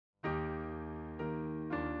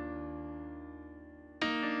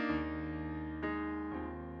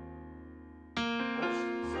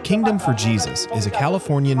Kingdom for Jesus is a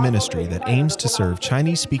Californian ministry that aims to serve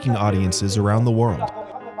Chinese-speaking audiences around the world.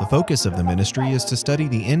 The focus of the ministry is to study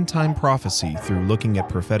the end-time prophecy through looking at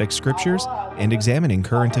prophetic scriptures and examining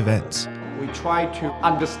current events. We try to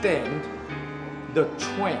understand the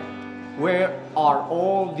trend. Where are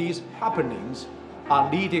all these happenings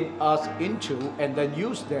are leading us into, and then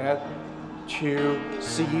use that to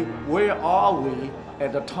see where are we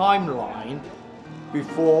at the timeline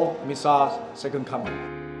before Messiah's second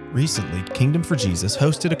coming. Recently, Kingdom for Jesus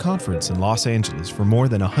hosted a conference in Los Angeles for more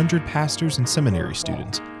than 100 pastors and seminary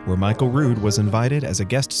students, where Michael Rood was invited as a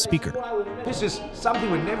guest speaker. This is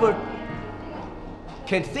something we never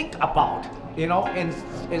can think about,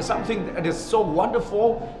 and something that is so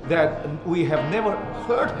wonderful that we have never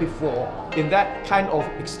heard before in that kind of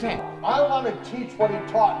extent. I want to teach what he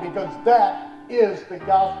taught because that is the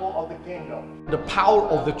gospel of the kingdom. The power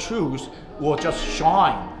of the truth will just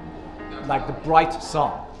shine like the bright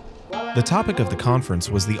sun. The topic of the conference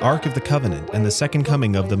was the Ark of the Covenant and the second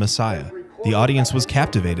coming of the Messiah. The audience was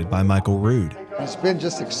captivated by Michael Rood. It's been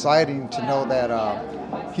just exciting to know that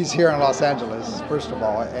he's here in Los Angeles, first of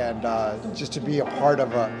all, and just to be a part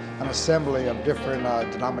of an assembly of different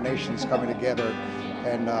denominations coming together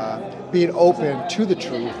and being open to the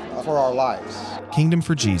truth for our lives. Kingdom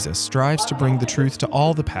for Jesus strives to bring the truth to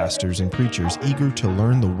all the pastors and preachers eager to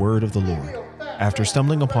learn the word of the Lord. After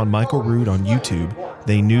stumbling upon Michael Rood on YouTube,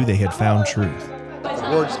 they knew they had found truth. The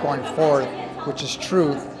word's going forth, which is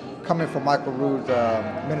truth, coming from Michael Rood's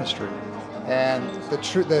ministry. And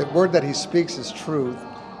the word that he speaks is truth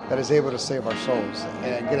that is able to save our souls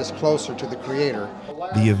and get us closer to the Creator.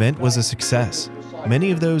 The event was a success. Many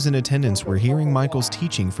of those in attendance were hearing Michael's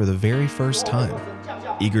teaching for the very first time.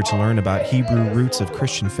 Eager to learn about Hebrew roots of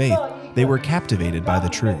Christian faith, they were captivated by the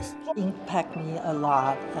truth. Impact me a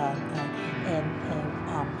lot and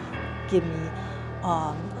give me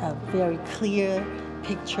a very clear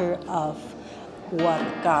picture of what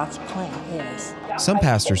God's plan is. Some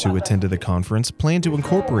pastors who attended the conference plan to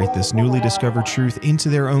incorporate this newly discovered truth into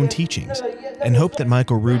their own teachings and hope that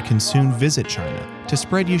Michael Rood can soon visit China to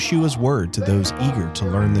spread Yeshua's word to those eager to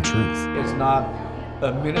learn the truth. It's not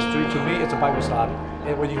a ministry to me, it's a Bible study.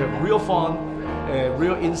 And when you have real fun,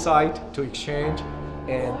 real insight to exchange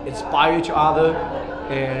and inspire each other,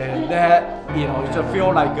 and that, you just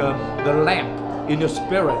feel like the lamp in your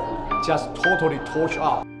spirit just totally torch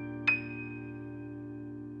up.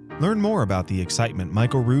 Learn more about the excitement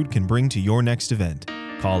Michael Rood can bring to your next event.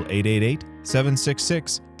 Call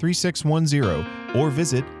 888-766-3610 or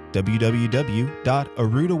visit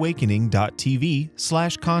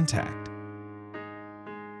www.aroodawakening.tv/contact.